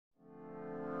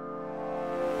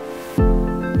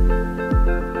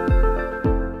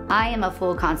am a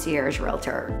full concierge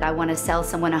realtor. I want to sell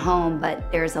someone a home,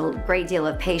 but there's a great deal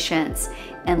of patience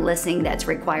and listening that's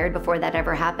required before that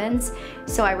ever happens.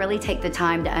 So I really take the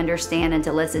time to understand and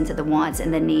to listen to the wants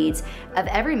and the needs of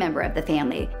every member of the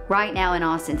family. Right now in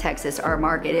Austin, Texas, our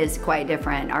market is quite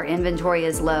different. Our inventory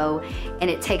is low, and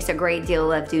it takes a great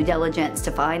deal of due diligence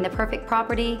to find the perfect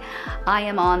property. I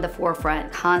am on the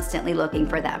forefront, constantly looking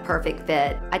for that perfect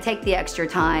fit. I take the extra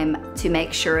time to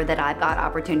make sure that I've got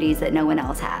opportunities that no one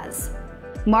else has.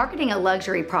 Marketing a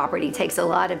luxury property takes a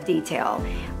lot of detail.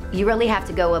 You really have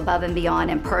to go above and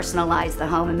beyond and personalize the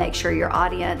home and make sure your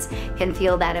audience can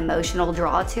feel that emotional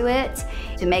draw to it,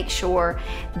 to make sure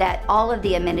that all of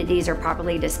the amenities are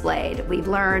properly displayed. We've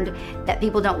learned that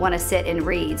people don't want to sit and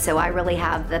read, so I really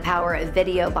have the power of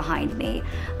video behind me.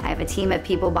 I have a team of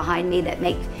people behind me that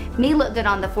make me look good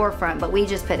on the forefront, but we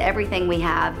just put everything we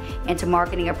have into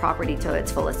marketing a property to its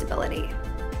fullest ability.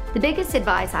 The biggest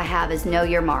advice I have is know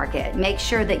your market. Make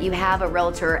sure that you have a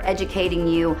realtor educating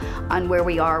you on where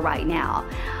we are right now.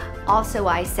 Also,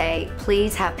 I say,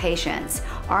 please have patience.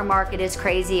 Our market is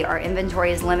crazy, our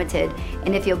inventory is limited,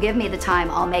 and if you'll give me the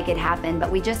time, I'll make it happen, but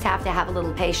we just have to have a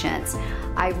little patience.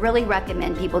 I really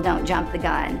recommend people don't jump the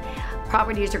gun.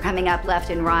 Properties are coming up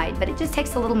left and right, but it just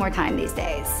takes a little more time these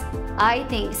days. I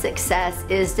think success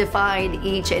is defined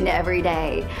each and every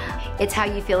day. It's how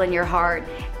you feel in your heart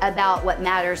about what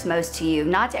matters most to you,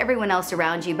 not to everyone else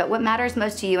around you, but what matters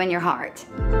most to you in your heart.